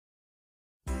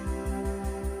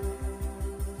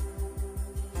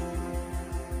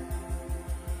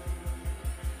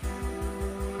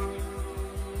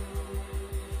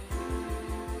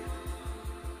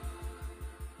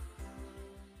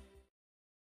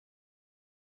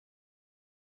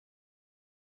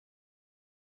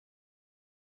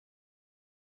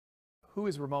Who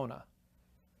is Ramona?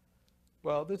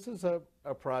 Well, this is a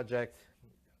project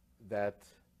that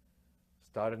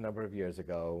started a number of years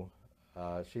ago.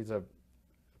 She's a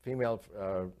female,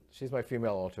 she's my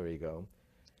female alter ego.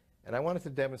 And I wanted to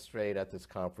demonstrate at this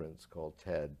conference called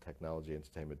TED, Technology,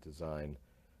 Entertainment, Design,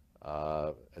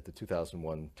 at the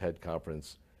 2001 TED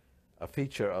conference, a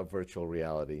feature of virtual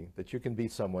reality, that you can be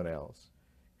someone else.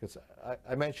 Because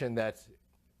I mentioned that,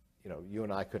 you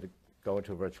and I could go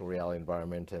into a virtual reality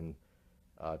environment and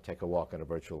take a walk on a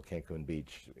virtual Cancun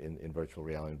beach in virtual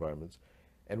reality environments.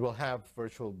 And we'll have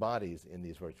virtual bodies in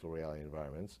these virtual reality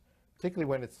environments, particularly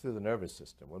when it's through the nervous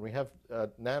system. When we have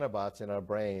nanobots in our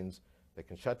brains that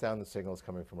can shut down the signals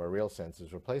coming from our real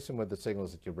senses, replace them with the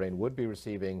signals that your brain would be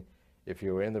receiving if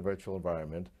you were in the virtual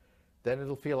environment, then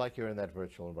it'll feel like you're in that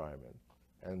virtual environment.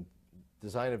 And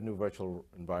design of new virtual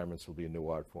environments will be a new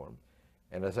art form.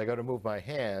 And as I go to move my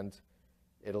hand,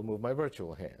 it'll move my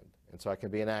virtual hand. And so I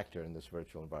can be an actor in this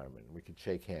virtual environment. We can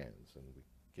shake hands and we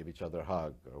give each other a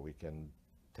hug, or we can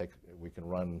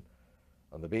run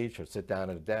on the beach or sit down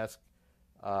at a desk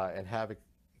and have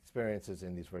experiences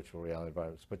in these virtual reality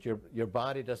environments. But your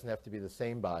body doesn't have to be the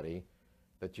same body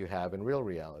that you have in real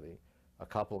reality. A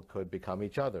couple could become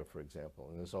each other, for example.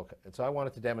 And so I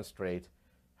wanted to demonstrate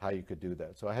how you could do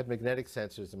that. So I had magnetic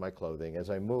sensors in my clothing. As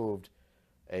I moved,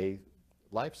 a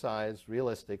life-size,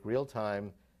 realistic,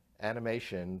 real-time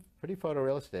animation, pretty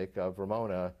photorealistic, of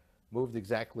Ramona moved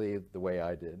exactly the way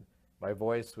I did. My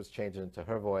voice was changed into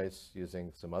her voice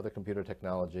using some other computer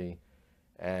technology,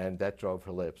 and that drove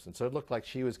her lips. And so it looked like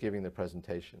she was giving the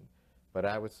presentation, but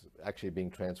I was actually being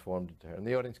transformed into her. And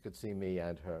the audience could see me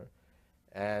and her.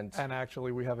 And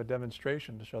actually, we have a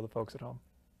demonstration to show the folks at home.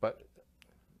 But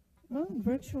well, in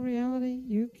virtual reality,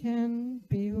 you can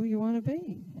be who you want to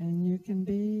be, and you can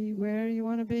be where you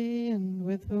want to be and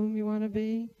with whom you want to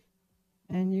be,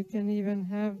 and you can even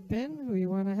have been who you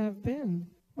want to have been.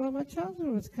 Well, my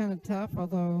childhood was kind of tough,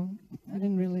 although I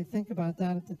didn't really think about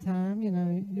that at the time. You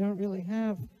don't really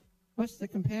have much to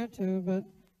compare to, but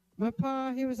my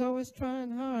pa, he was always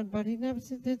trying hard, but he never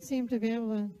did seem to be able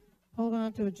to hold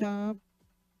on to a job.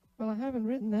 Well, I haven't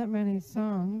written that many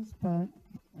songs, but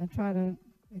I try to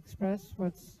express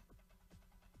what's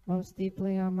most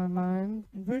deeply on my mind.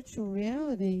 In virtual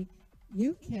reality,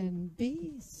 you can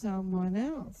be someone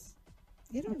else.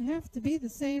 You don't have to be the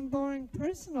same boring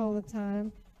person all the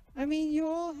time. I mean, you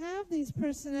all have these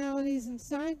personalities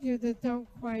inside you that don't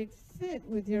quite fit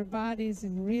with your bodies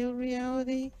in real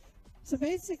reality. So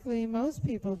basically, most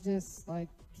people just,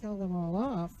 kill them all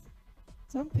off.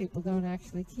 Some people don't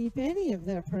actually keep any of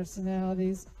their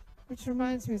personalities, which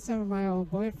reminds me of some of my old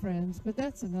boyfriends, but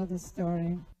that's another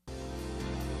story.